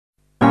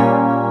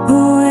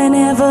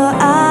Whenever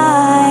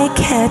I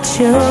catch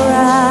your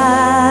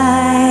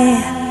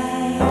eye,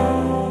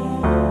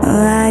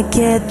 I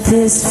get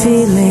this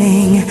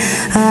feeling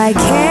I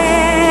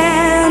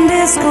can't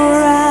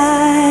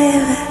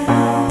describe.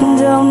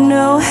 Don't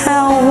know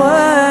how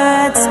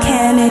words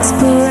can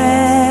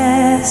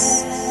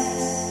express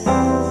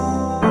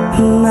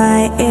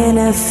my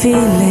inner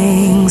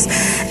feelings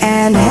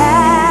and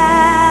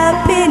happiness.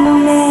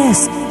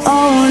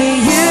 Only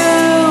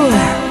you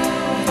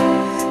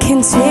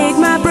can take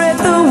my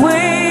breath away.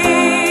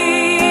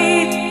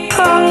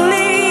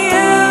 Only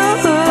you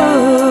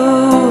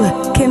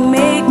can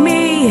make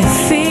me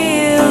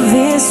feel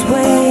this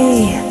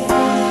way.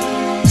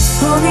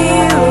 Only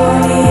you,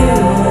 only you,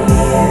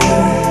 only you.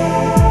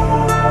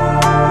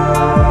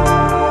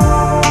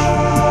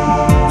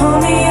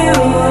 Only you,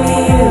 only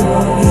you,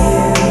 only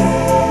you.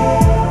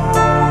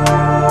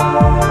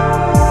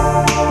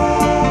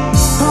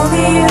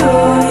 Only you,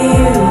 only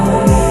you,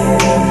 only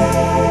you.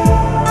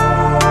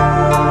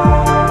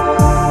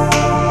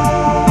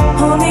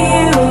 Only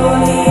you,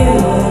 only you,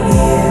 only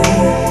you.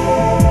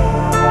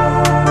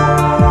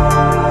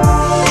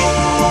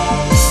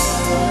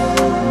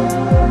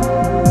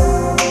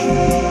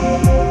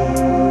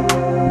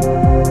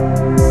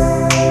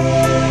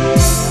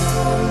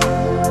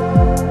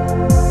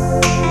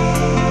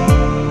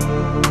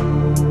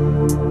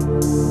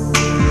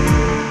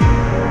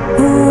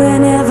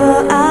 Whenever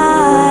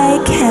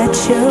I catch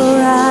your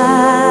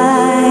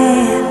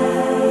eye,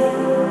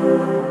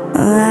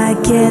 I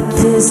get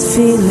this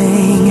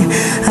feeling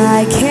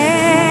I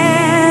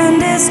can't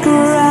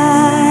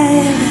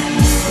describe.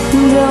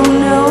 Don't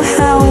know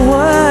how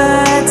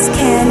words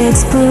can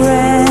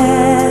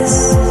express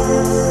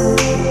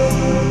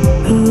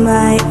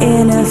my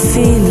inner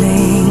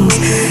feelings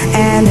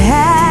and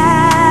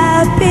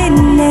happiness.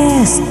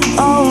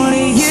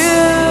 Only you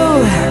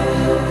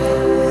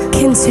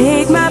can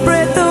take my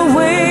breath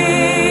away.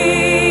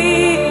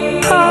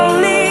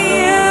 Only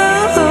you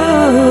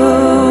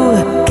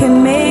can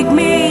make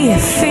me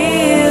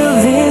feel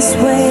this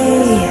way.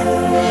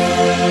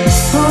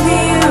 Only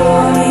you,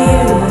 only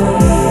you,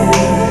 only you.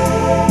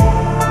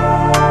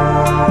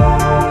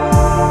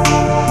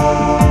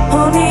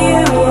 Only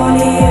you,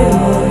 only you,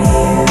 only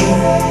you.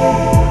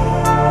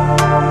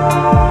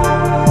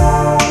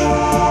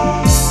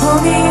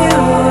 Only you,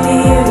 only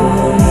you,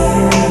 only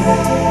you.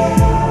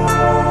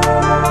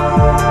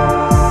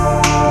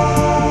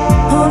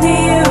 Only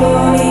you,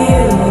 only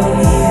you, only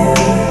you.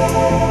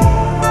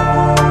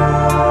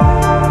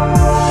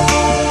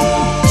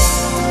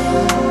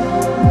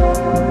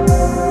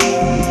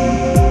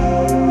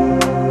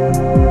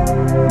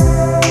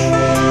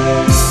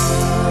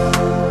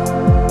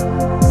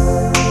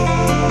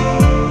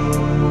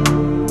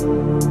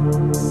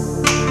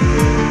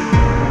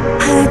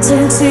 I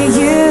turn to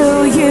you,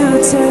 you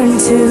turn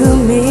to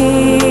me.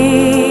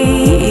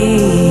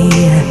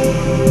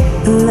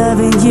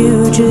 Loving you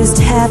just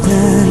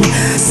happened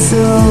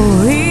so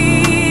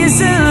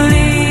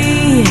easily.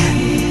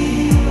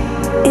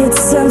 It's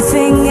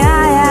something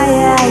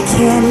I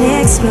can't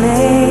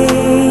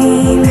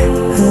explain.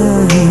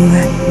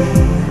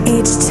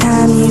 Each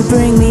time you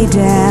bring me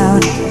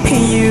down,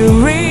 you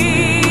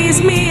raise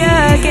me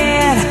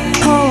again.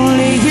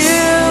 Only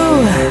you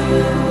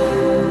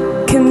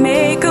can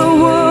make a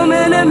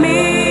woman of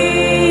me.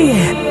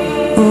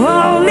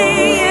 Only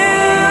you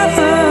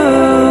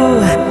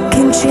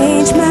can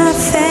change my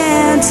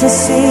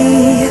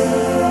fantasy.